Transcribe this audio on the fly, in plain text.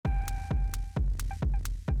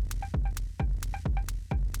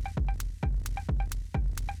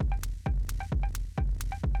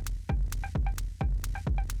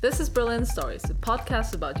This is Berlin Stories, a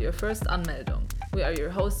podcast about your first Anmeldung. We are your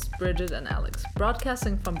hosts, Bridget and Alex,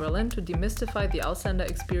 broadcasting from Berlin to demystify the Ausländer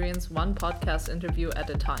experience one podcast interview at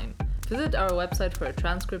a time. Visit our website for a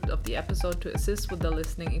transcript of the episode to assist with the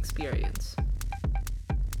listening experience.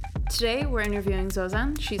 Today we're interviewing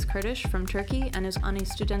Zozan. She's Kurdish from Turkey and is on a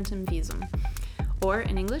Studentenvisum, or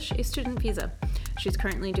in English, a student visa. She's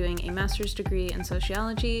currently doing a master's degree in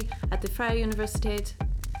sociology at the Freie Universität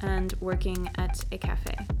and working at a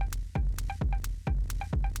cafe.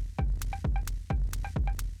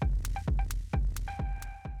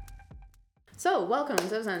 So, welcome,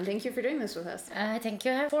 Zozan. Thank you for doing this with us. Thank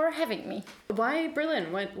you for having me. Why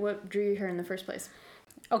Berlin? What drew you here in the first place?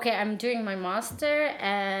 Okay, I'm doing my master,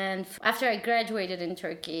 and after I graduated in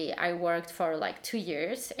Turkey, I worked for like 2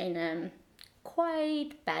 years in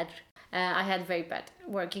quite bad. I had very bad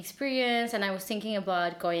work experience, and I was thinking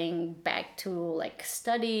about going back to like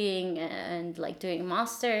studying and like doing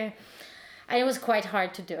master. And it was quite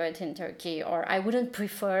hard to do it in Turkey, or I wouldn't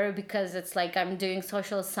prefer because it's like I'm doing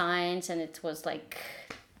social science and it was like,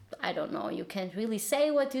 I don't know, you can't really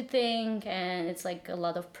say what you think and it's like a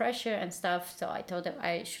lot of pressure and stuff. So I thought that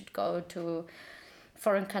I should go to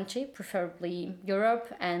foreign country, preferably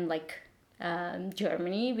Europe and like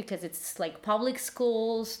Germany, because it's like public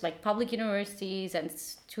schools, like public universities, and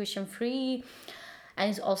it's tuition free. And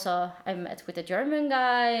it's also, I met with a German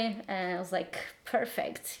guy and I was like,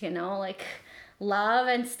 perfect, you know, like love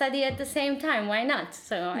and study at the same time. Why not?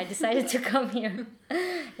 So I decided to come here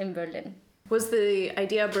in Berlin. Was the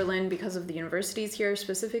idea of Berlin because of the universities here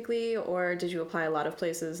specifically, or did you apply a lot of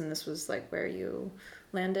places and this was like where you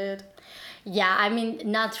landed? Yeah, I mean,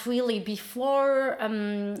 not really. Before,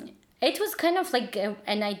 it was kind of like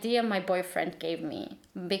an idea my boyfriend gave me,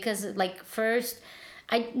 because like first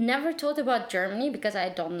I never thought about Germany because I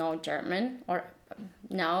don't know German, or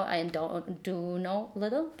now I do know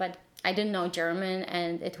little, but I didn't know German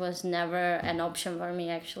and it was never an option for me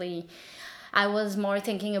actually. I was more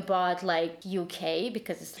thinking about like UK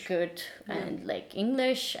because it's good, and like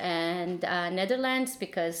English, and Netherlands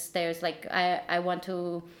because there's like I want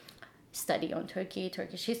to study on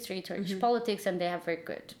Turkish history, Turkish politics, and they have very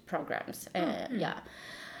good programs.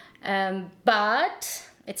 But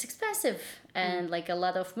it's expensive and like a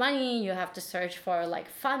lot of money. You have to search for like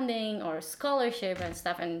funding or scholarship and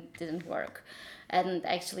stuff, and it didn't work. And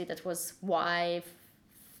actually that was why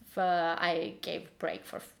I gave break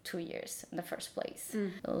for 2 years in the first place.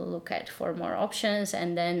 Look at for more options,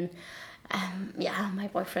 and then my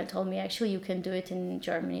boyfriend told me actually you can do it in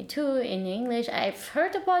Germany too, in English. I've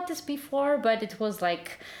heard about this before, but it was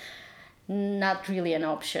like not really an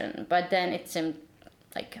option. But then it seemed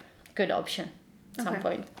like a good option at some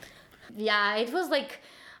point. Yeah, it was like,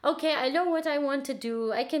 okay, I know what I want to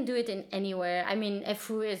do. I can do it in anywhere. I mean,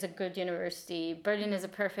 FU is a good university. Berlin is a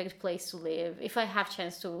perfect place to live. If I have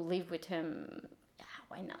chance to live with him, yeah,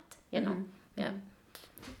 why not? You know? Yeah.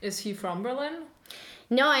 Is he from Berlin?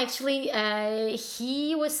 No, actually,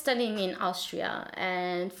 he was studying in Austria,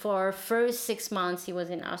 and for first 6 months he was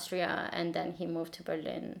in Austria, and then he moved to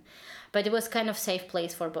Berlin. But it was kind of safe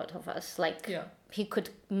place for both of us. Like he could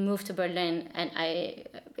move to Berlin, and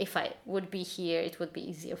if I would be here, it would be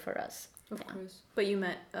easier for us. Of course. But you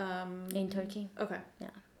met in Turkey. Okay.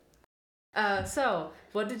 Yeah. So,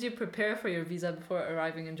 what did you prepare for your visa before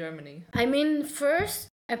arriving in Germany? I mean, first,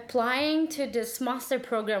 applying to this master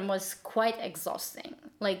program was quite exhausting.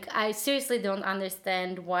 Like, I seriously don't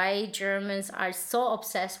understand why Germans are so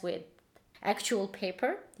obsessed with actual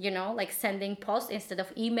paper, you know, like sending post instead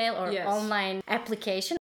of email or online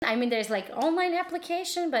application. I mean, there's like online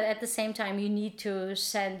application, but at the same time, you need to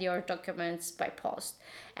send your documents by post.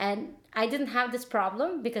 And I didn't have this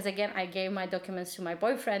problem because, again, I gave my documents to my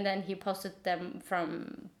boyfriend and he posted them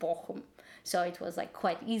from Bochum. So it was like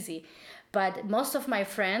quite easy. But most of my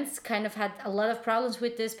friends kind of had a lot of problems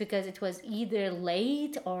with this because it was either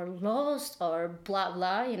late or lost or blah,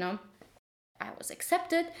 blah, you know. I was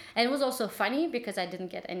accepted, and it was also funny because I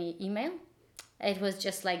didn't get any email. It was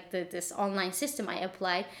just like this online system I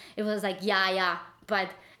applied. It was like, but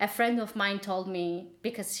a friend of mine told me,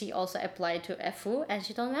 because she also applied to FU, and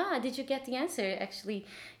she told me, did you get the answer? Actually,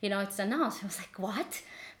 you know, it's announced. I was like, what?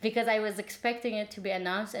 Because I was expecting it to be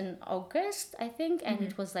announced in August, I think, and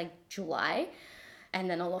it was like July. And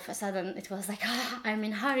then all of a sudden it was like, I'm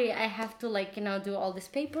in a hurry. I have to like, you know, do all this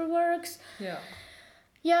paperwork.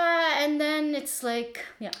 Yeah, and then it's like,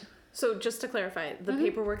 So just to clarify, the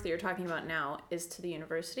paperwork that you're talking about now is to the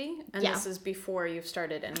university, and this is before you've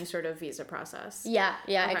started any sort of visa process. Yeah,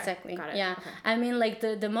 Okay, exactly. got it. Yeah, okay. I mean, like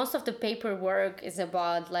the most of the paperwork is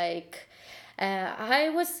about like I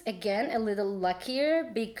was again a little luckier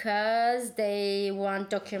because they want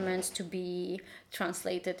documents to be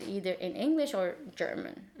translated either in English or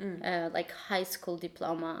German, like high school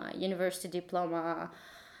diploma, university diploma.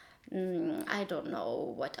 I don't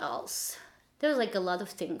know what else. There's like a lot of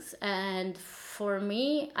things, and for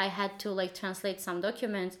me, I had to like translate some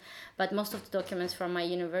documents, but most of the documents from my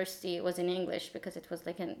university was in English because it was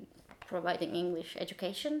like providing English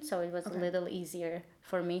education, so it was a little easier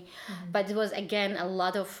for me. But it was again a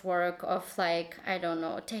lot of work of like, I don't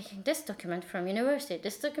know, taking this document from university,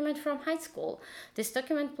 this document from high school, this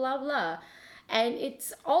document blah blah. And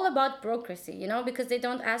it's all about bureaucracy, you know, because they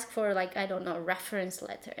don't ask for like, I don't know, reference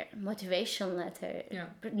letter, motivation letter,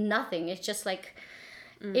 nothing. It's just like,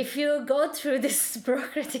 if you go through this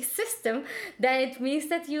bureaucratic system, then it means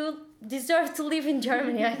that you deserve to live in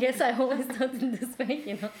Germany. I guess I always thought in this way,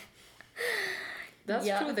 you know. That's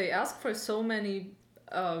true. They ask for so many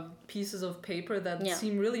pieces of paper that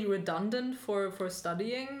seem really redundant for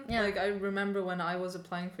studying. Like I remember when I was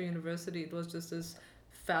applying for university, it was just this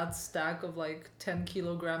fat stack of like 10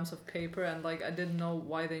 kilograms of paper, and like I didn't know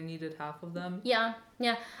why they needed half of them. Yeah.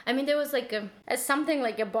 I mean, there was like something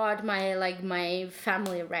like about my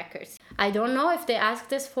family records. I don't know if they ask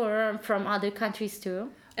this from other countries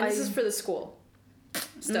too. And this is for the school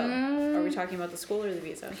still. Are we talking about the school or the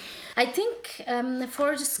visa? I think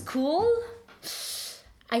for the school,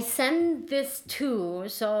 I send this too.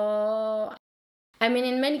 So, I mean,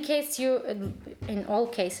 in many cases, in all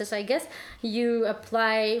cases, I guess, you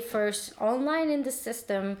apply first online in the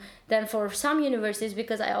system. Then for some universities,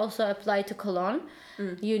 because I also applied to Cologne,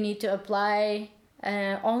 you need to apply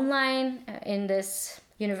online in this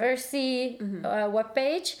university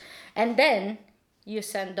webpage. And then you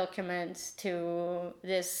send documents to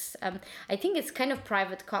this, I think it's kind of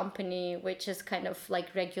private company, which is kind of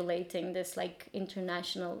like regulating this like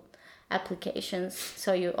international applications.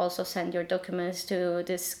 So you also send your documents to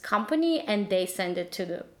this company and they send it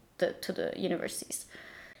to the universities.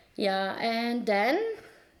 Yeah, and then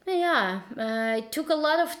it took a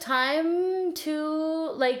lot of time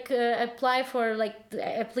to like apply for like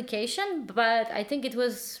the application, but I think it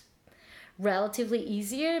was relatively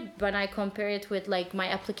easier when I compare it with like my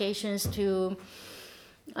applications to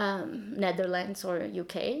Netherlands or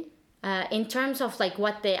UK. In terms of like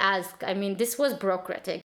what they ask, I mean, this was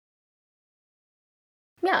bureaucratic.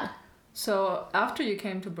 Yeah. So after you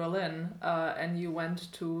came to Berlin and you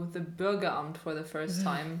went to the Bürgeramt for the first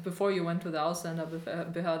time, before you went to the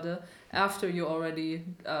Ausländerbehörde, after you already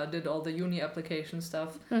did all the uni application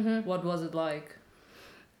stuff, what was it like?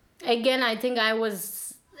 Again, I think I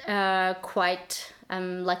was quite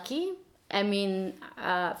lucky. I mean,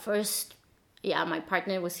 first, my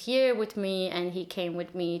partner was here with me and he came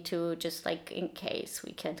with me to just like in case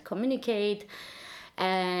we can't communicate.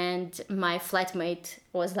 And my flatmate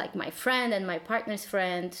was like my friend and my partner's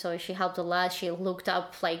friend, so she helped a lot. She looked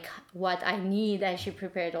up like what I need and she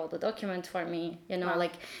prepared all the documents for me. You know,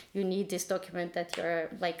 like you need this document that you're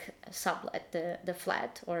like sublet the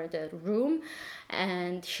flat or the room,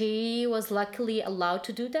 and she was luckily allowed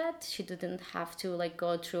to do that. She didn't have to like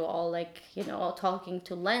go through all like, you know, talking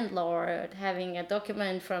to landlord, having a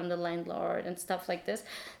document from the landlord and stuff like this.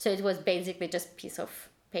 So it was basically just a piece of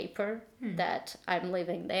paper that I'm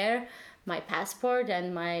living there, my passport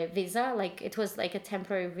and my visa. Like it was like a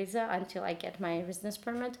temporary visa until I get my residence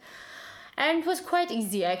permit, and it was quite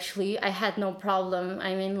easy actually. I had no problem.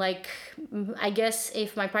 I mean, like I guess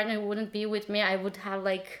if my partner wouldn't be with me, I would have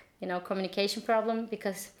like, you know, communication problem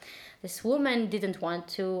because this woman didn't want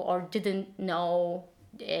to or didn't know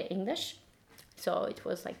English, so it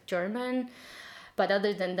was like German. But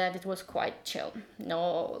other than that, it was quite chill.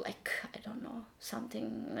 No, like, I don't know,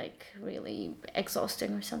 something like really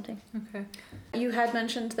exhausting or something. Okay. You had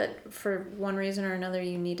mentioned that for one reason or another,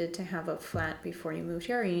 you needed to have a flat before you moved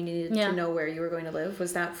here, or you needed to know where you were going to live.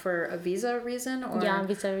 Was that for a visa reason? Or? Yeah,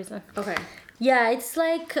 visa reason. Okay. Yeah, it's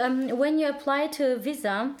like when you apply to a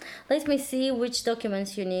visa, let me see which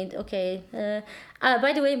documents you need. Okay.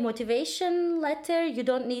 By the way, motivation letter you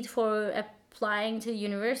don't need for applying to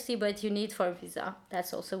university, but you need for visa.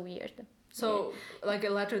 That's also weird. So like a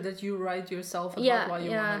letter that you write yourself about why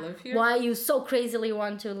you want to live here? Why you so crazily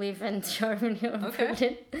want to live in Germany or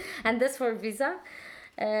Berlin. And that's for visa.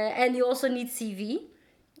 And you also need CV.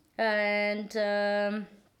 And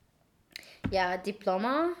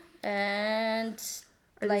diploma. And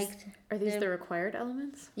are these the required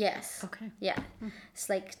elements? Yes. Okay. Yeah. It's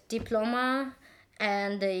like diploma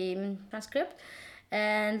and the transcript.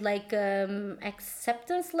 And like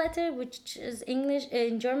acceptance letter, which is English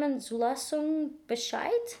in German,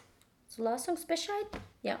 Zulassungsbescheid. Zulassungsbescheid,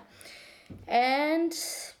 yeah. And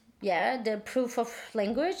Yeah, the proof of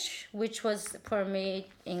language, which was for me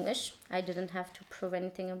English. I didn't have to prove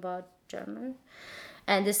anything about German.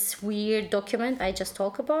 And this weird document I just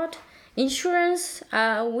talked about. Insurance,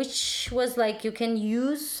 which was like you can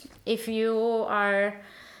use if you are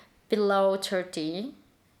below 30,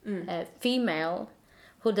 female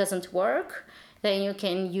who doesn't work, then you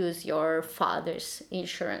can use your father's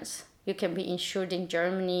insurance. You can be insured in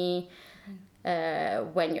Germany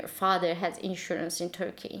when your father has insurance in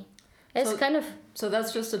Turkey. It's kind of... So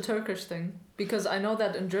that's just a Turkish thing? Because I know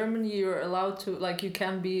that in Germany you're allowed to, like, you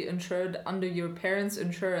can be insured under your parents'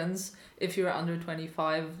 insurance if you're under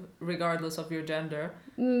 25, regardless of your gender.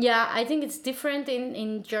 Yeah, I think it's different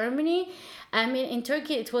in Germany. I mean, in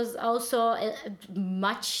Turkey it was also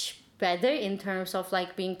much better in terms of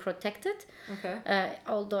like being protected. Okay.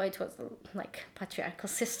 Although it was like patriarchal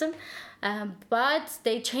system, but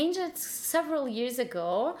they changed it several years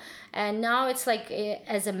ago, and now it's like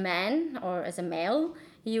as a man or as a male,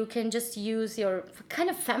 you can just use your kind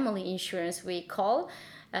of family insurance we call.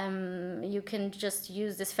 You can just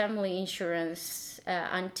use this family insurance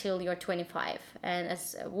until you're 25, and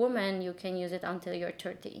as a woman you can use it until you're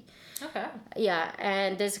 30. Okay. Yeah,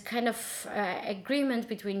 and there's a kind of agreement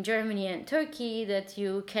between Germany and Turkey that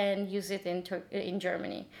you can use it in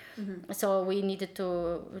Germany. Mm-hmm. So we needed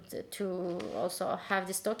to also have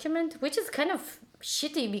this document, which is kind of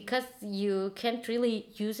shitty because you can't really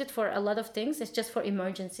use it for a lot of things. It's just for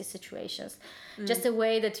emergency situations. Just a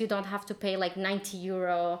way that you don't have to pay like 90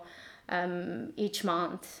 euro each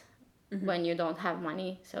month when you don't have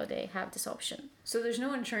money. So they have this option. So there's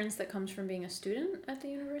no insurance that comes from being a student at the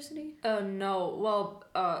university? No. Well,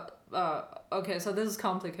 okay, so this is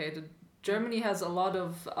complicated. Germany has a lot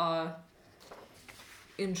of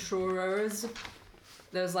insurers.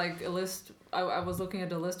 There's like a list. I was looking at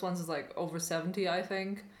the list once. It's like over 70, I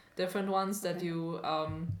think, different ones that you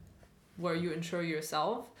where you insure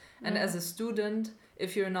yourself. And as a student,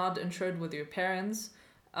 if you're not insured with your parents,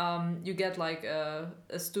 you get like a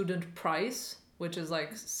student price, which is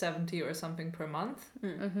like 70 or something per month.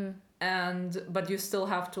 But you still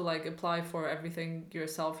have to like apply for everything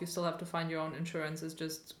yourself. You still have to find your own insurance. It's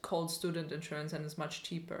just called student insurance and it's much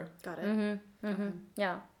cheaper. Got it.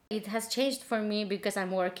 Yeah. It has changed for me because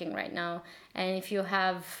I'm working right now. And if you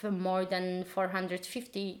have more than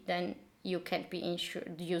 450, then you can't be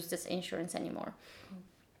use this insurance anymore.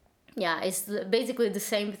 Yeah, it's basically the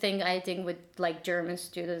same thing I think with like German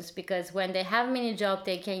students, because when they have mini job,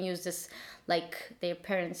 they can use this like their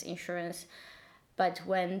parents' insurance. But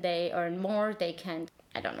when they earn more, they can't.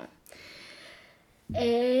 I don't know.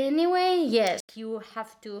 Anyway, yes, you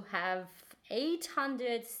have to have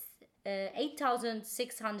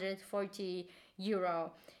 8,640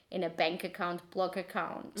 euro in a bank account, block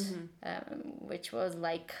account, which was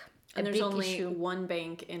like and there's big only issue. one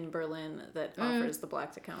bank in Berlin that offers the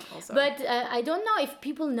Blacked account also. But I don't know if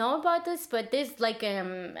people know about this, but there's like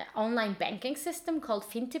online banking system called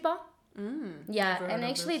Fintiba. Yeah, and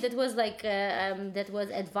actually that was like that was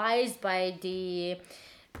advised by the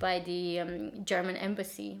German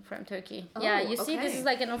embassy from Turkey. Yeah, you see, this is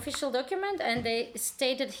like an official document, and they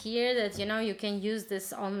stated here that you can use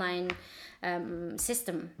this online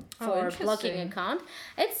system for blocking account.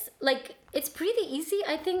 It's pretty easy.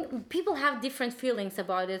 I think people have different feelings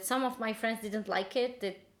about it. Some of my friends didn't like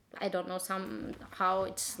it. I don't know somehow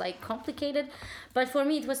it's like complicated, but for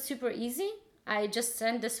me it was super easy. I just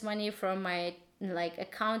sent this money from my like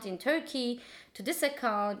account in Turkey to this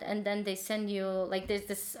account, and then they send you like there's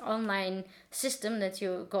this online system that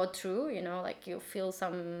you go through, like you fill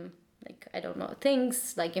some like I don't know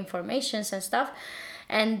things like informations and stuff,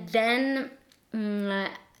 and then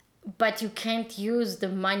but you can't use the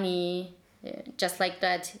money just like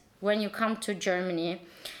that when you come to Germany.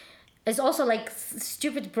 It's also like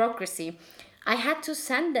stupid bureaucracy. I had to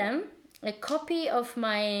send them a copy of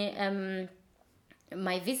my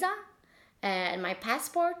my visa and my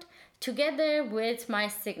passport together with my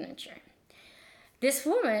signature. This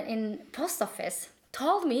woman in post office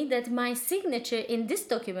told me that my signature in this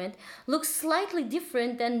document looks slightly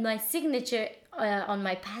different than my signature on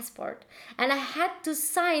my passport, and I had to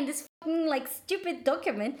sign this fucking like stupid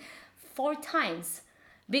document 4 times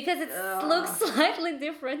because it looks slightly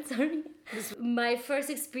different. Sorry. My first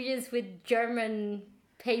experience with German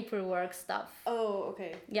paperwork stuff. Oh,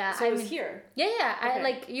 okay. Yeah, so I was here. Yeah. Okay. I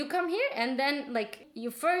like you come here and then like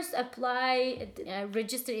you first apply,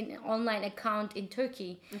 register an online account in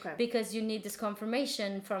Turkey. Okay. Because you need this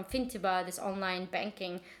confirmation from Fintiba, this online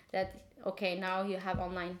banking, that okay, now you have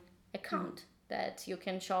online account that you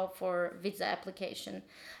can show for visa application.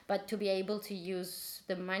 But to be able to use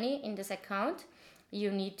the money in this account,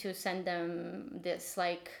 you need to send them this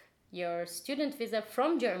like your student visa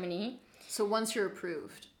from Germany. So once you're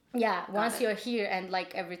approved. Yeah, once you're here and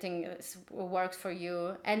like everything works for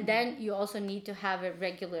you, and then you also need to have a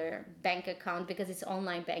regular bank account because it's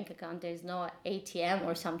online bank account. There's no ATM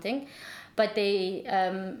or something, but they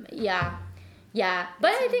But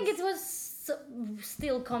I think it was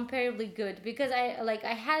still comparably good because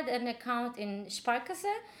I had an account in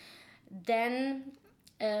Sparkasse. Then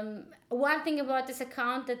one thing about this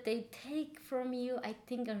account that they take from you, I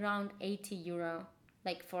think around €80,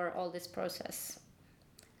 like for all this process.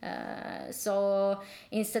 So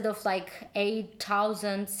instead of like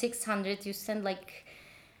 8,600, you send like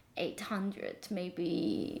 800,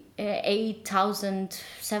 maybe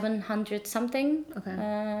 8,700 something. Okay.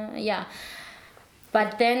 Yeah.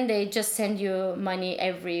 But then they just send you money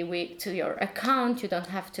every week to your account. You don't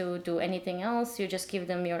have to do anything else. You just give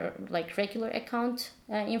them your like regular account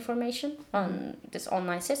information on this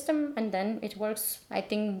online system, and then it works, I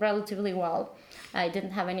think, relatively well. I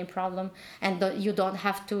didn't have any problem, and you don't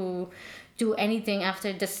have to do anything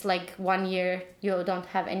after this like 1 year. You don't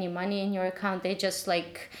have any money in your account. They just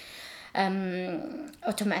like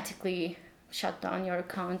automatically shut down your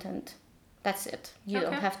account, and that's it. You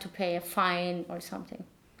don't have to pay a fine or something.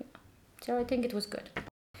 Yeah. So I think it was good.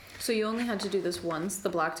 So you only had to do this once, the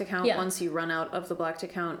Blacked account. Yeah. Once you run out of the Blacked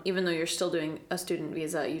account, even though you're still doing a student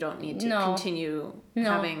visa, you don't need to continue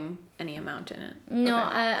having any amount in it. No,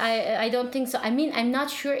 I don't think so. I mean, I'm not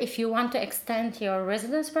sure if you want to extend your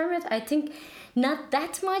residence permit. I think not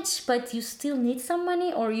that much, but you still need some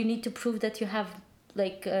money, or you need to prove that you have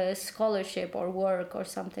like a scholarship or work or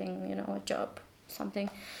something, you know, a job, something.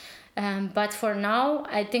 But for now,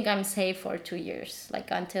 I think I'm safe for 2 years, like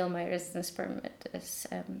until my residence permit is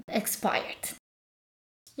expired.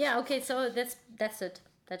 Yeah, okay, so that's it.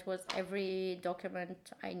 That was every document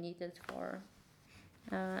I needed for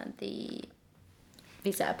the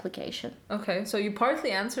visa application. Okay, so you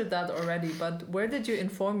partly answered that already, but where did you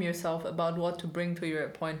inform yourself about what to bring to your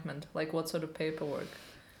appointment? Like what sort of paperwork?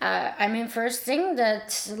 I mean, first thing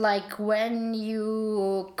that like when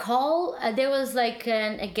you call, there was like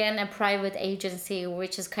a private agency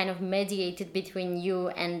which is kind of mediated between you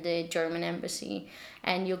and the German embassy,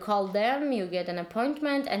 and you call them, you get an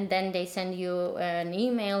appointment, and then they send you an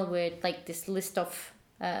email with like this list of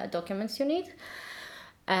documents you need.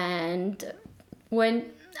 And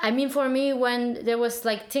for me, when there was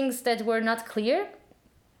like things that were not clear,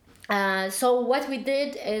 so what we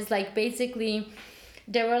did is like basically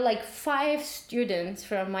there were like 5 students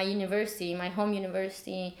from my university, my home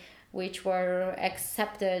university, which were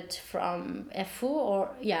accepted from FU, all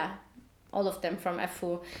of them from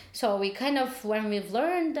FU. So we kind of, when we've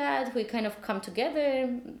learned that, we kind of come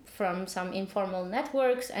together from some informal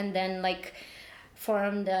networks and then like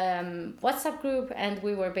formed a WhatsApp group, and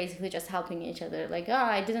we were basically just helping each other. Like,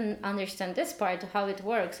 I didn't understand this part, how it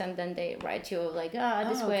works, and then they write you like,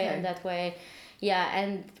 this way and that way. Yeah,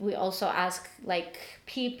 and we also ask like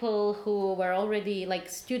people who were already like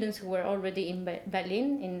students who were already in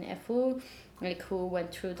Berlin in FU, like who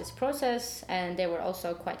went through this process, and they were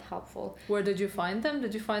also quite helpful. Where did you find them?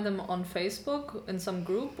 Did you find them on Facebook in some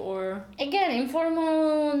group, or? Again,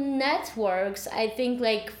 informal networks. I think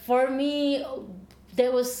like for me,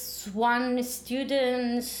 there was one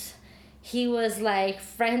student, he was like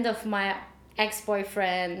friend of my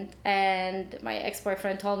ex-boyfriend, and my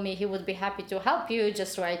ex-boyfriend told me he would be happy to help you,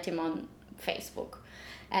 just write him on Facebook,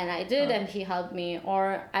 and I did. And he helped me.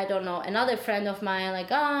 Or I don't know, another friend of mine, like,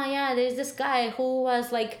 there's this guy who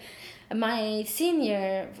was like my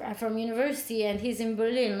senior from university and he's in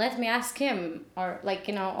Berlin, let me ask him. Or like,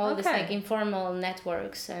 you know, all this like informal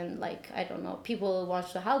networks, and like, I don't know, people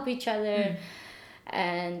want to help each other.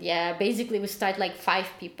 And yeah, basically we start like 5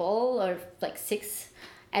 people or like 6.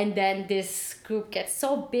 And then this group gets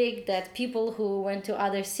so big that people who went to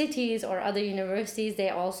other cities or other universities, they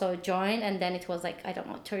also joined. And then it was like, I don't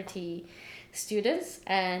know, 30 students,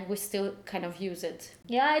 and we still kind of use it.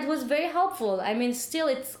 Yeah, it was very helpful. I mean, still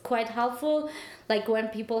it's quite helpful. Like when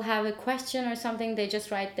people have a question or something, they just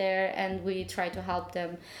write there and we try to help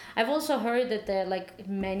them. I've also heard that there are like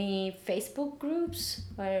many Facebook groups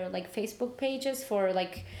or like Facebook pages for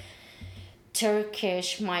like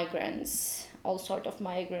Turkish migrants, all sort of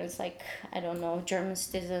migrants, like, I don't know, German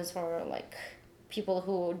citizens or like people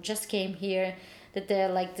who just came here, that they're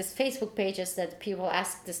like this Facebook pages that people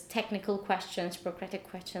ask this technical questions, bureaucratic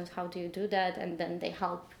questions, how do you do that? And then they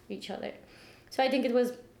help each other. So I think it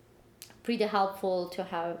was pretty helpful to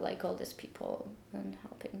have like all these people and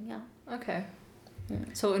helping, yeah. Okay. Yeah.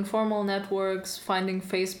 So informal networks, finding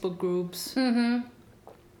Facebook groups.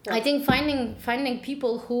 I think finding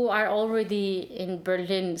people who are already in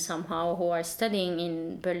Berlin somehow, who are studying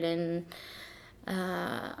in Berlin,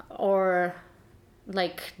 or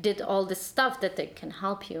like did all this stuff that they can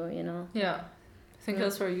help you, you know. Yeah, I think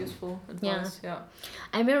that's very useful advice. Yeah.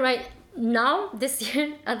 I mean, right now this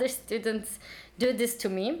year, other students do this to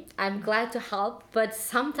me. I'm glad to help, but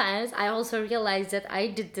sometimes I also realize that I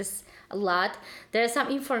did this a lot. There are some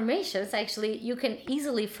informations actually you can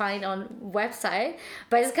easily find on website,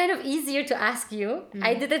 but it's kind of easier to ask you.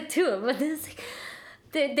 I did it too, but it's like,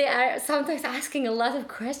 they are sometimes asking a lot of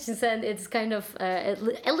questions, and it's kind of a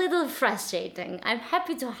little frustrating. I'm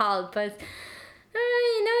happy to help, but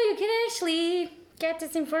you can actually get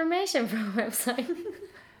this information from a website.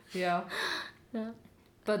 Yeah.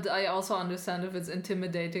 But I also understand if it's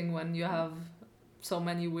intimidating when you have so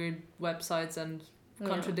many weird websites and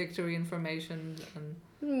contradictory information. And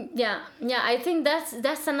Yeah, I think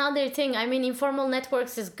that's another thing. I mean, informal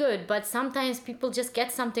networks is good, but sometimes people just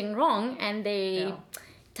get something wrong and they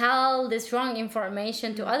tell this wrong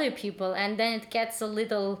information to other people, and then it gets a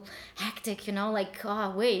little hectic, you know, like,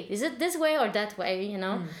 oh wait, is it this way or that way, you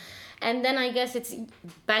know? And then I guess it's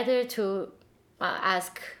better to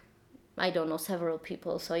ask, I don't know, several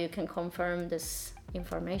people so you can confirm this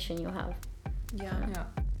information you have. Yeah.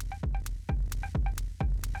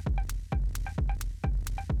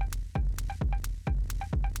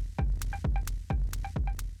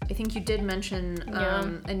 I think you did mention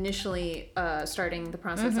initially starting the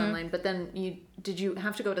process online, but then did you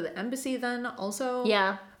have to go to the embassy then also?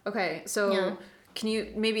 Yeah. Okay, so can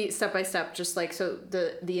you maybe step by step, just like, so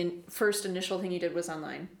the first initial thing you did was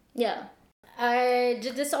online? Yeah. I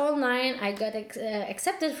did this online. I got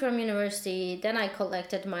accepted from university. Then I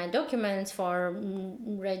collected my documents for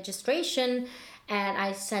registration, and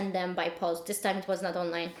I sent them by post. This time it was not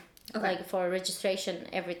online. Okay. Like for registration,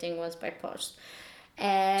 everything was by post.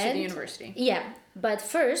 And to the university. Yeah, but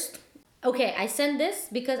first, I sent this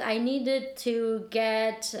because I needed to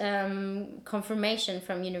get confirmation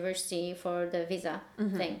from university for the visa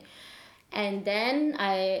thing. And then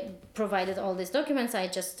I provided all these documents I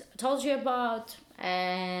just told you about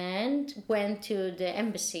and went to the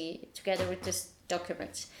embassy together with these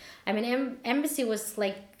documents. I mean, embassy was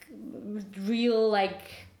like real, like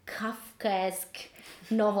Kafkaesque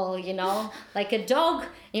novel, you know, like a dog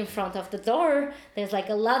in front of the door. There's like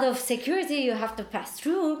a lot of security you have to pass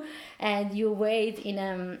through, and you wait in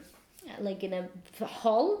a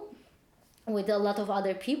hall with a lot of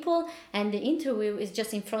other people, and the interview is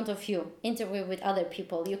just in front of you. Interview with other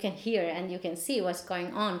people, you can hear and you can see what's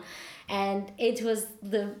going on, and it was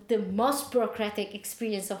the most bureaucratic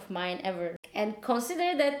experience of mine ever. And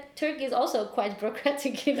consider that Turkey is also quite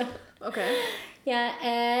bureaucratic, you know. Okay. Yeah,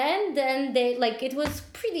 and then it was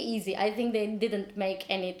pretty easy. I think they didn't make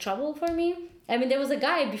any trouble for me. I mean, there was a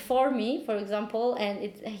guy before me, for example, and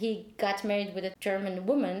he got married with a German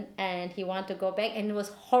woman, and he wanted to go back, and it was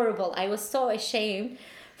horrible. I was so ashamed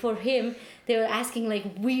for him. They were asking like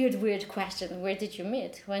weird questions. Where did you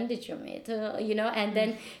meet? When did you meet? You know, and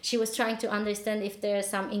then she was trying to understand if there are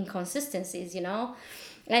some inconsistencies, you know,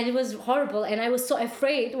 and it was horrible. And I was so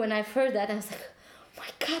afraid when I heard that. I was like, oh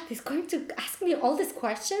my God, he's going to ask me all these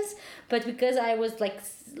questions. But because I was like,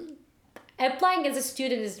 applying as a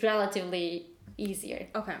student is relatively easier.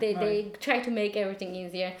 Okay. They try to make everything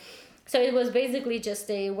easier. So it was basically just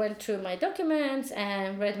they went through my documents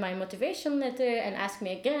and read my motivation letter and asked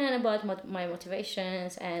me again about my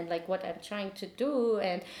motivations and like what I'm trying to do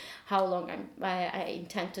and how long I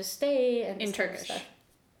intend to stay and in Turkish. Stuff.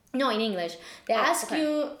 No, in English. They ask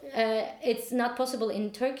you, it's not possible in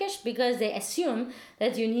Turkish because they assume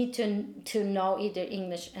that you need to know either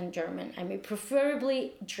English and German. I mean,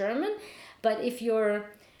 preferably German, but if your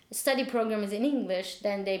study program is in English,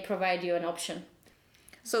 then they provide you an option.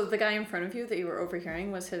 So the guy in front of you that you were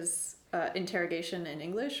overhearing, was his interrogation in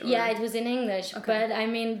English? Or? Yeah, it was in English. Okay. But I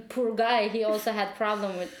mean, poor guy, he also had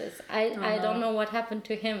problem with this. I don't know what happened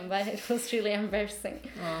to him, but it was really embarrassing.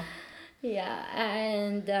 Oh. Yeah,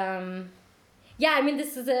 and I mean,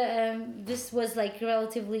 this was like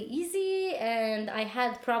relatively easy, and I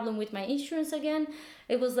had problem with my insurance again.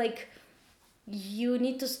 It was like, you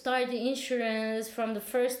need to start the insurance from the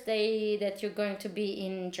first day that you're going to be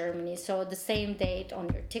in Germany, so the same date on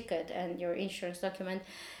your ticket and your insurance document.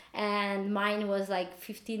 And mine was like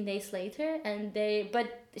 15 days later,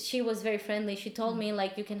 but she was very friendly. She told me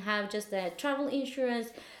like, you can have just a travel insurance,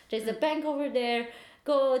 there's a bank over there,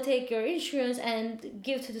 go take your insurance and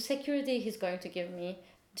give to the security, he's going to give me.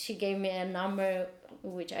 She gave me a number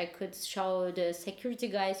which I could show the security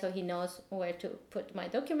guy so he knows where to put my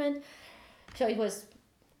document. So it was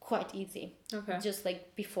quite easy. Okay. Just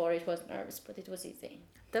like before, it was nervous, but it was easy.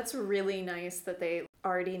 That's really nice that they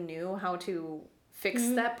already knew how to fix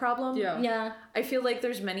that problem. Yeah. I feel like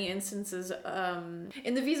there's many instances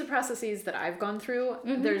in the visa processes that I've gone through,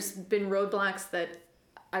 there's been roadblocks that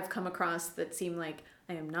I've come across that seem like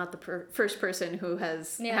I am not the first person who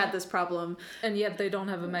has had this problem, and yet they don't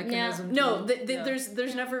have a mechanism. No,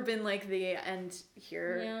 there's never been like the and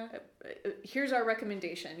here's our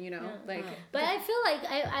recommendation, you know, like. But I feel like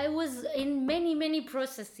I was in many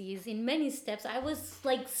processes, in many steps. I was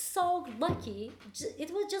like so lucky.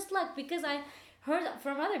 It was just luck because I heard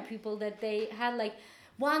from other people that they had like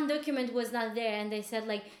one document was not there and they said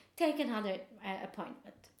like take another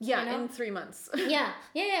appointment. Yeah, you know? in 3 months. yeah,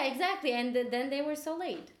 exactly. And then they were so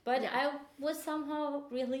late. But I was somehow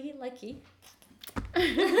really lucky.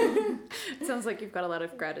 It sounds like you've got a lot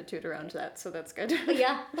of gratitude around that, so that's good.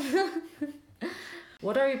 Yeah.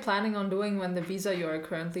 What are you planning on doing when the visa you are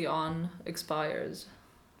currently on expires?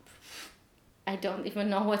 I don't even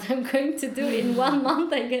know what I'm going to do in 1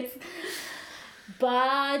 month, I guess.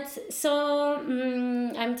 But so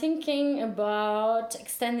I'm thinking about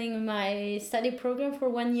extending my study program for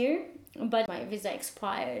 1 year, but my visa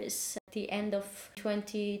expires at the end of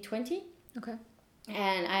 2020. Okay.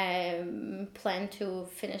 And I plan to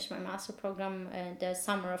finish my master program the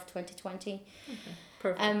summer of 2020. Okay.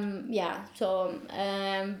 Perfect.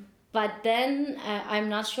 But then I'm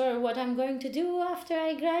not sure what I'm going to do after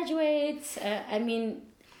I graduate.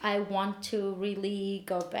 I want to really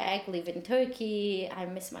go back, live in Turkey. I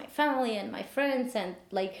miss my family and my friends and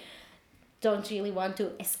like don't really want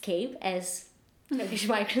to escape as Turkish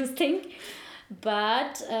migrants think.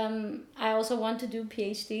 But I also want to do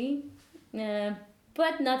PhD,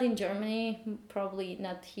 but not in Germany, probably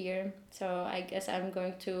not here. So I guess I'm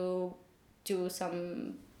going to do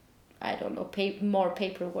some, I don't know, more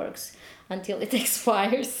paperworks until it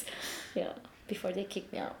expires. Yeah, before they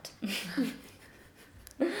kick me out.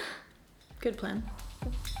 Good plan.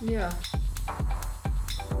 Yeah.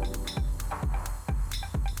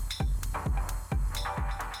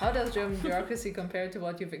 How does German bureaucracy compare to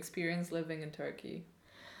what you've experienced living in Turkey?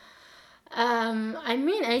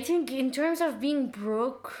 I think in terms of being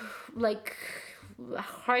broke, like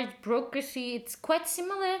hard bureaucracy, it's quite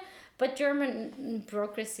similar, but German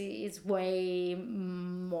bureaucracy is way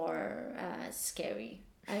more scary.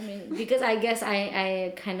 Because I guess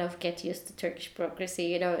I kind of get used to Turkish bureaucracy,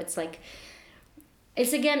 you know, it's like,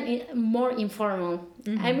 it's again more informal.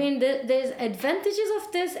 Mm-hmm. There's advantages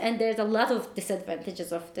of this and there's a lot of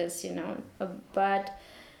disadvantages of this, you know, but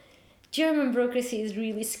German bureaucracy is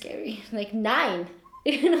really scary. Like 9,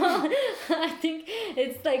 you know, I think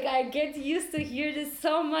it's like I get used to hear this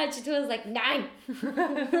so much. It was like 9,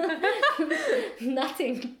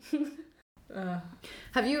 nothing.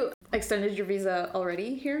 Have you extended your visa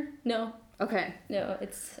already here? No. Okay. No,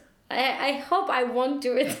 it's. I hope I won't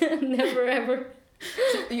do it. Never ever.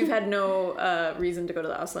 So you've had no reason to go to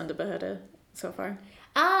the Ausländerbehörde so far?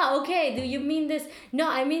 Okay. Do you mean this?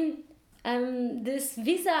 No, this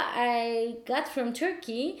visa I got from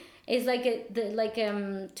Turkey is like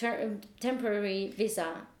temporary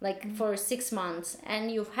visa, like for 6 months,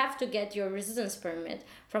 and you have to get your residence permit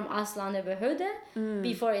from Ausländerbehörde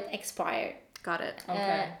before it expired. Got it.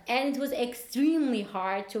 Okay. And it was extremely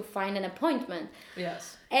hard to find an appointment.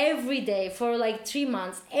 Yes. Every day for like 3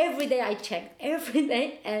 months. Every day I checked. Every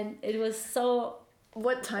day, and it was so.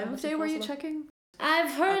 What time of day were you checking?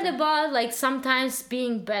 I've heard about like sometimes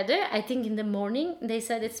being better. I think in the morning they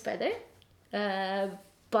said it's better.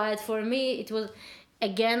 But for me it was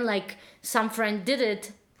again like some friend did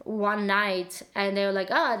it one night and they were like,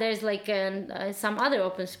 there's like some other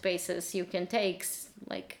open spaces you can take,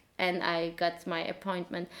 like, and I got my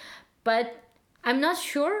appointment. But I'm not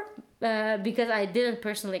sure because I didn't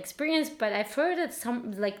personally experience, but I've heard that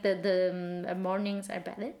some like the mornings are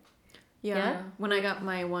better. Yeah. When I got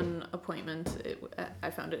my one appointment,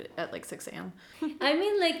 I found it at like 6 a.m.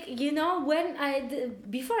 Like, you know,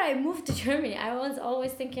 before I moved to Germany, I was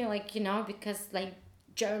always thinking like, you know, because like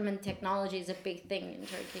German technology is a big thing in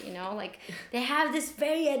Turkey, you know, like they have this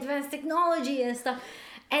very advanced technology and stuff.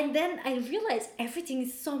 And then I realized everything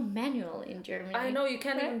is so manual in Germany. I know, you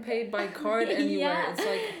can't even pay by card anywhere. It's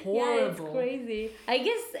like horrible. Yeah, it's crazy. I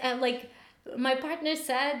guess like my partner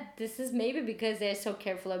said this is maybe because they're so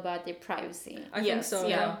careful about their privacy. I think so.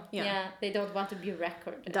 Yeah, they don't want to be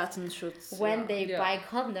recorded. Datenschutz. When they buy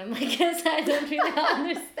condom, I guess I don't really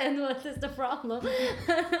understand what is the problem.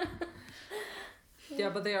 Yeah,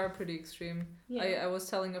 but they are pretty extreme. Yeah. I was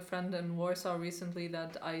telling a friend in Warsaw recently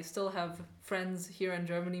that I still have friends here in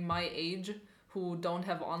Germany my age who don't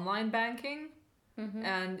have online banking. Mm-hmm.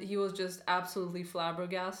 And he was just absolutely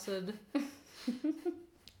flabbergasted.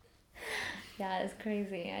 Yeah, it's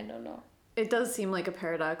crazy. I don't know. It does seem like a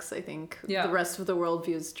paradox, I think. Yeah. The rest of the world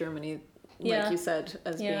views Germany, like Yeah. you said,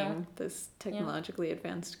 as Yeah. being this technologically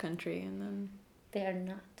advanced country, and then They are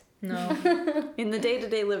not. No. in the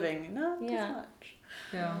day-to-day living, not Yeah. as much.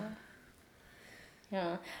 Yeah.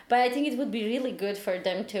 Yeah, but I think it would be really good for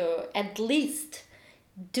them to at least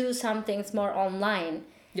do some things more online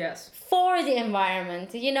Yes. for the environment.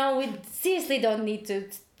 You know, we seriously don't need to,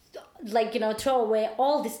 like, you know, throw away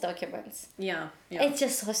all these documents. Yeah. Yeah. It's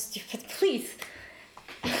just so stupid. Please,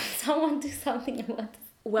 someone do something about it.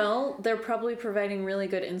 Well, they're probably providing really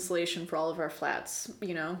good insulation for all of our flats,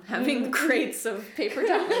 you know, having crates of paper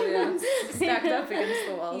documents stacked up against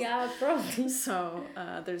the walls. Yeah, probably. So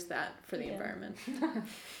there's that for the Yeah. environment.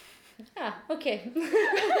 Ah, okay.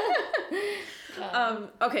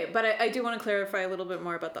 Okay, but I do want to clarify a little bit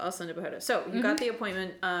more about the Ausländerbehörde. So you got the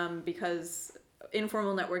appointment because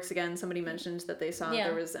informal networks, again, somebody mentioned that they saw Yeah.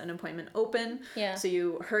 there was an appointment open. Yeah. So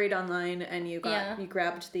you hurried online and you Yeah.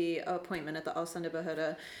 grabbed the appointment at the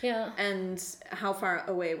Ausländerbehörde. Yeah. And how far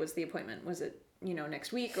away was the appointment? Was it,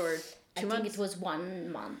 next week or 2 I months? think it was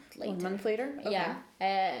 1 month later. 1 month later? Okay.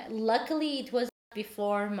 Yeah. Luckily, it was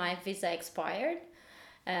before my visa expired.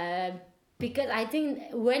 Because I think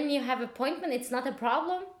when you have appointment, it's not a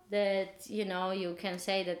problem that, you can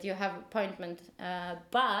say that you have appointment.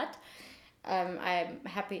 But I'm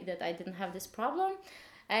happy that I didn't have this problem.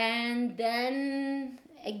 And then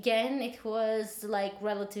again, it was like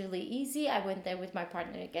relatively easy. I went there with my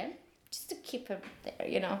partner again, just to keep him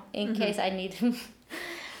there, in case I need him.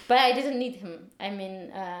 But I didn't need him. I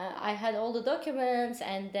mean, I had all the documents,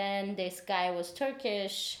 and then this guy was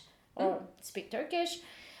Turkish, or speak Turkish,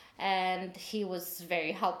 and he was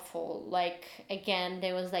very helpful. Like, again,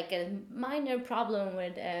 there was like a minor problem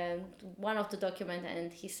with one of the documents,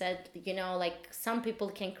 and he said, like, some people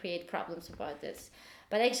can create problems about this,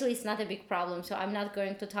 but actually it's not a big problem, so I'm not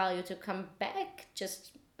going to tell you to come back.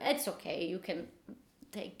 Just, it's okay, you can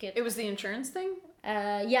take it. It was the insurance thing?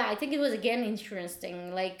 Yeah, I think it was again insurance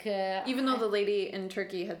thing. Like, Even though the lady in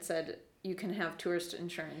Turkey had said you can have tourist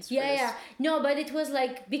insurance. For yeah, this. yeah. No, but it was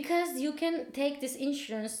like, because you can take this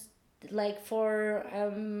insurance like for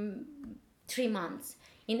 3 months.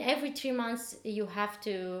 In every 3 months, you have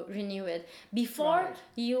to renew it before Right.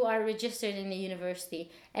 you are registered in the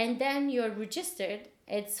university, and then you're registered.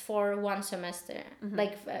 It's for 1 semester.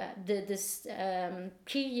 Like this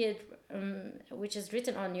period, which is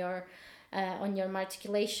written on your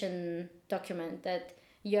matriculation document, that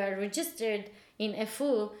you are registered in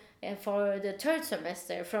FU for the 3rd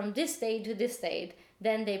semester from this date to this date.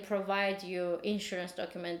 Then they provide you insurance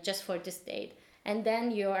document just for this date, and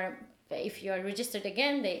then if you are registered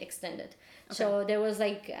again, they extend it. Okay. So there was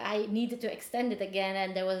like, I needed to extend it again,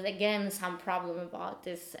 and there was again some problem about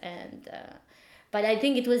this, and but I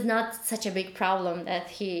think it was not such a big problem that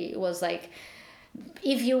he was like,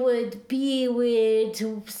 if you would be with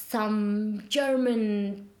some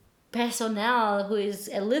German personnel who is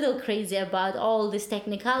a little crazy about all these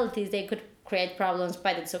technicalities, they could create problems,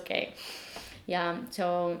 but it's okay. Yeah,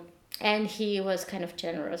 so, and he was kind of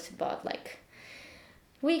generous about like,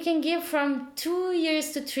 we can give from 2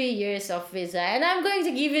 years to 3 years of visa, and I'm going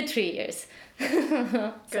to give you 3 years.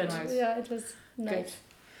 Good. Nice. Yeah, it was nice.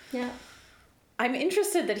 Yeah. I'm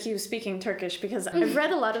interested that he was speaking Turkish because I've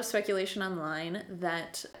read a lot of speculation online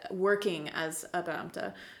that working as a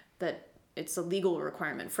Beamte, that it's a legal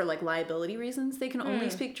requirement for like liability reasons. They can only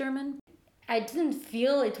speak German. I didn't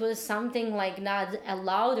feel it was something like not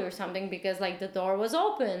allowed or something, because like the door was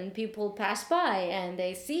open, people pass by and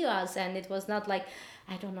they see us, and it was not like,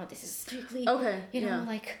 I don't know, this is strictly, Okay,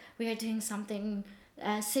 like we are doing something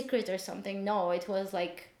secret or something. No, it was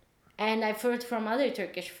like, and I've heard from other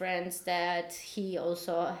Turkish friends that he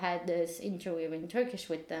also had this interview in Turkish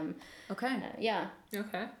with them. Okay. Yeah.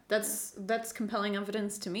 Okay. That's compelling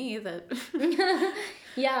evidence to me that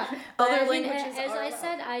Yeah, Other I mean, languages as are I allowed.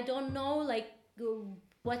 said, I don't know like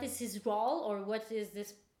what is his role, or what is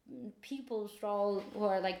this people's role who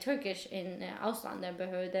are like Turkish in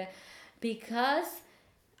Ausländerbehörde, because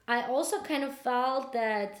I also kind of felt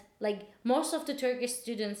that like most of the Turkish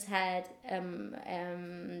students had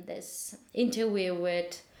this interview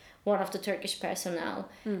with one of the Turkish personnel,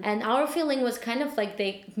 and our feeling was kind of like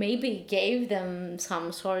they maybe gave them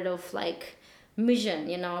some sort of like mission,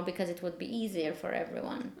 because it would be easier for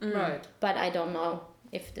everyone. Right. But I don't know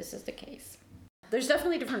if this is the case. there's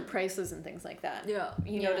definitely different prices and things like that. Yeah.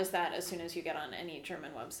 You Yeah. notice that as soon as you get on any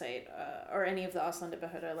German website or any of the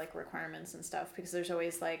Ausländerbehörde like requirements and stuff, because there's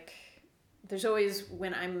always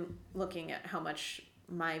when I'm looking at how much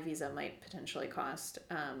my visa might potentially cost,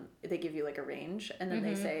 they give you like a range, and then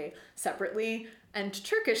they say separately, and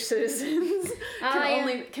Turkish citizens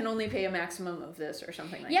can only pay a maximum of this or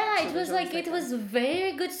something like that. Yeah, So it was like it was a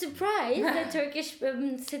very good surprise that Turkish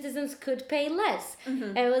citizens could pay less.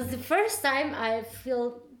 It was the first time I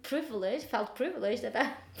felt privileged that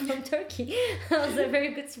I'm from Turkey. It was a very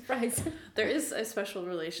good surprise. There is a special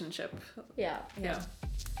relationship. Yeah.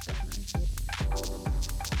 Definitely.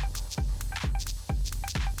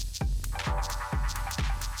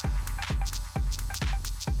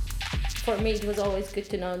 For me, it was always good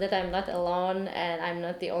to know that I'm not alone and I'm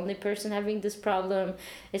not the only person having this problem.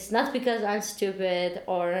 It's not because I'm stupid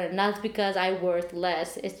or not because I worth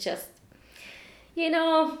less. It's just,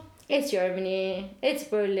 it's Germany, it's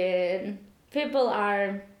Berlin. People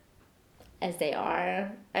are as they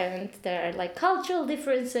are, and there are like cultural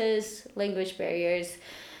differences, language barriers,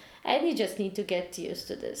 and you just need to get used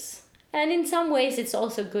to this. And in some ways, it's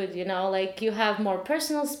also good, like you have more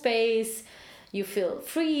personal space. You feel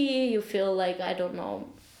free, you feel like, I don't know,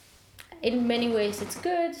 in many ways it's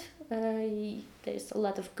good. There's a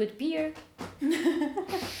lot of good beer.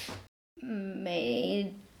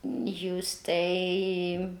 May you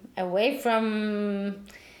stay away from,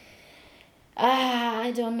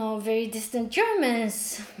 I don't know, very distant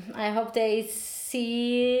Germans. I hope they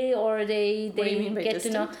see or they What do you mean by get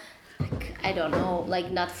distant? to know. Like, I don't know,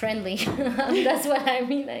 like not friendly. That's what I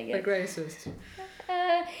mean, I guess. Like racist.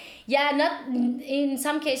 Yeah, not in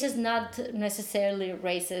some cases, not necessarily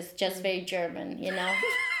racist, just very German,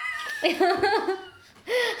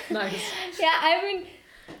 Nice. Yeah, I mean,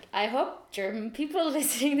 I hope German people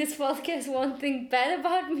listening this podcast won't think bad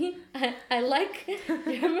about me. I like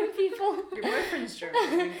German people. Your boyfriend's German.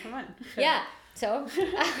 I mean, come on. Yeah, so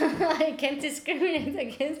I can't discriminate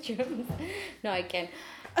against Germans. No, I can't.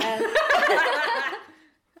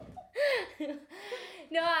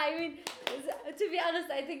 No, I mean, to be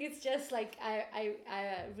honest, I think it's just like I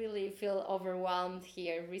really feel overwhelmed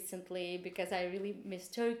here recently because I really miss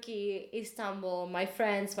Turkey, Istanbul, my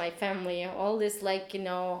friends, my family, all this like,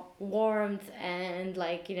 warmth and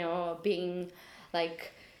like, being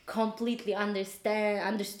like completely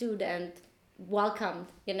understood and welcomed,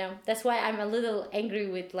 That's why I'm a little angry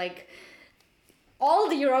with like all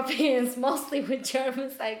the Europeans, mostly with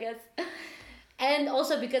Germans, I guess. And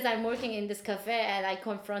also because I'm working in this cafe and I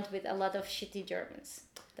confront with a lot of shitty Germans.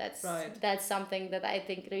 That's something that I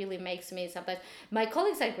think really makes me sometimes. My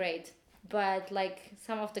colleagues are great, but like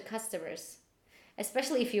some of the customers,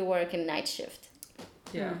 especially if you work in night shift.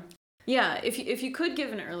 Yeah. Yeah, if you could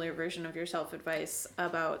give an earlier version of your self-advice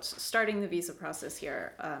about starting the visa process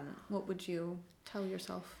here, what would you tell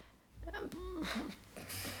yourself?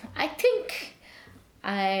 I think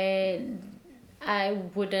I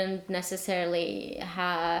wouldn't necessarily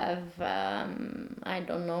have, I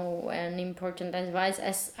don't know, an important advice.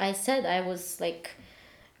 As I said, I was like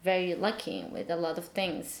very lucky with a lot of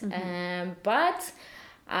things. But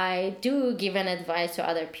I do give an advice to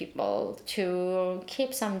other people to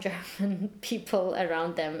keep some German people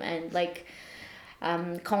around them and like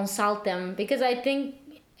consult them, because I think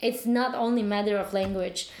it's not only matter of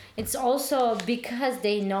language. It's also because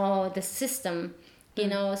they know the system.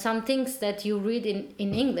 Some things that you read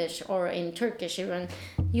in English or in Turkish even,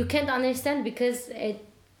 you can't understand because it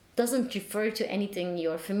doesn't refer to anything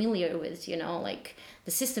you're familiar with, like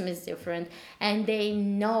the system is different and they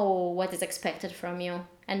know what is expected from you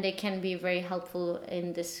and they can be very helpful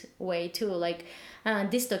in this way too. Like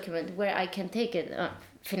this document, where I can take it,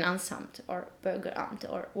 Finanzamt or Bürgeramt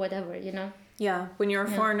or whatever, Yeah, when you're a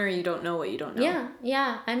foreigner, you don't know what you don't know.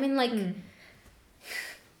 Yeah. I mean, like,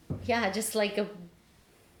 just like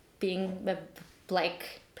being a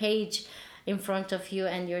blank page in front of you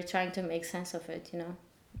and you're trying to make sense of it,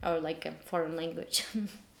 or like a foreign language.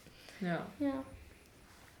 Yeah. Yeah.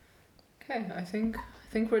 Okay, I think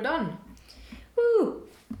we're done. Woo!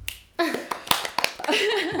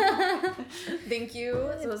 Thank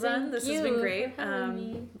you, Zozan. This has been great.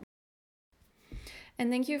 And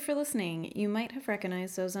thank you for listening. You might have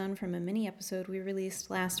recognized Zozan from a mini episode we released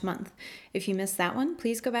last month. If you missed that one,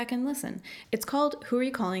 please go back and listen. It's called Who Are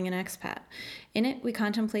You Calling an Expat? In it, we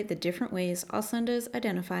contemplate the different ways Ausländers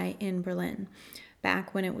identify in Berlin.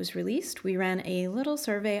 Back when it was released, we ran a little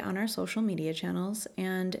survey on our social media channels,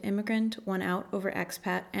 and immigrant won out over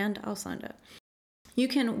expat and Ausländer. You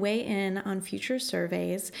can weigh in on future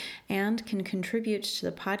surveys and can contribute to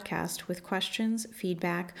the podcast with questions,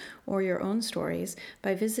 feedback, or your own stories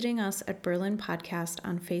by visiting us at Berlin Podcast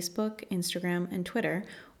on Facebook, Instagram, and Twitter,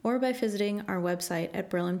 or by visiting our website at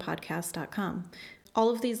berlinpodcast.com. All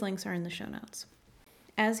of these links are in the show notes.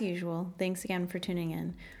 As usual, thanks again for tuning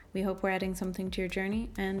in. We hope we're adding something to your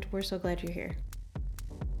journey, and we're so glad you're here.